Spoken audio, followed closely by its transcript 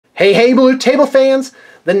Hey, Blue Table fans!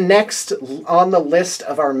 The next on the list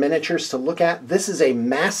of our miniatures to look at, this is a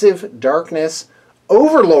Massive Darkness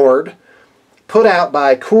Overlord put out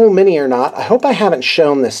by Cool Mini or Not. I hope I haven't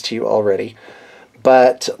shown this to you already,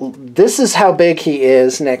 but this is how big he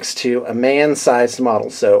is next to a man-sized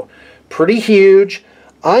model. So pretty huge.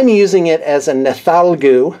 I'm using it as a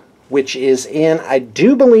Nethalgu, which is in, I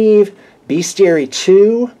do believe, Bestiary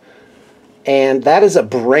 2. And that is a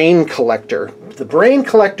Brain Collector. The Brain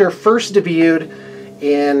Collector first debuted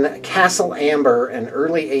in Castle Amber, an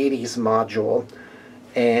early 80s module.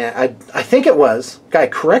 And I think it was. Guy,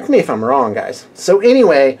 correct me if I'm wrong, guys. So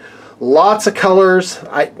anyway, lots of colors.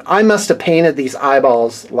 I must have painted these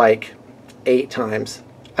eyeballs like 8 times.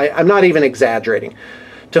 I'm not even exaggerating.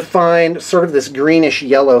 To find sort of this greenish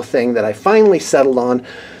yellow thing that I finally settled on.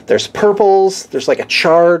 There's purples. There's like a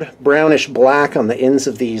charred brownish black on the ends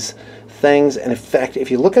of these things, and in fact,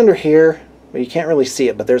 if you look under here, well, you can't really see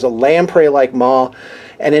it, but there's a lamprey-like maw,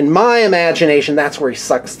 and in my imagination, that's where he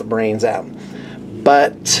sucks the brains out.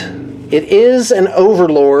 But it is an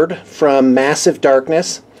Overlord from Massive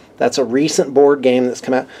Darkness. That's a recent board game that's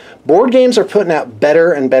come out. Board games are putting out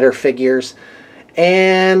better and better figures,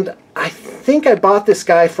 and I think I bought this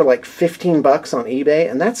guy for like 15 bucks on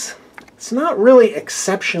eBay, and it's not really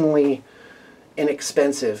exceptionally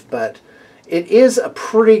inexpensive, but it is a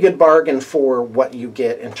pretty good bargain for what you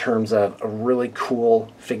get in terms of a really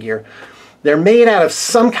cool figure. They're made out of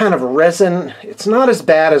some kind of resin. It's not as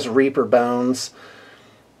bad as Reaper Bones,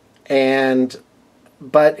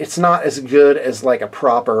 but it's not as good as like a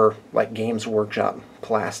proper like Games Workshop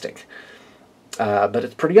plastic. But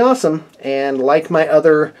it's pretty awesome, and like my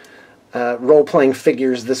other role-playing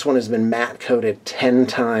figures, this one has been matte coated 10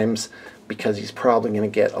 times because he's probably going to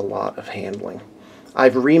get a lot of handling.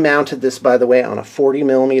 I've remounted this, by the way, on a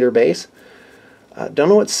 40mm base. Don't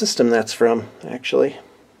know what system that's from, actually.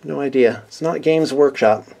 No idea. It's not Games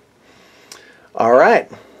Workshop. Alright,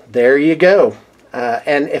 there you go.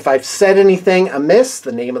 And if I've said anything amiss,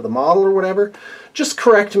 the name of the model or whatever, just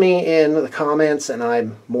correct me in the comments, and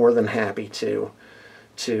I'm more than happy to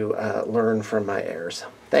learn from my errors.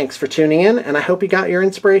 Thanks for tuning in, and I hope you got your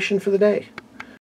inspiration for the day.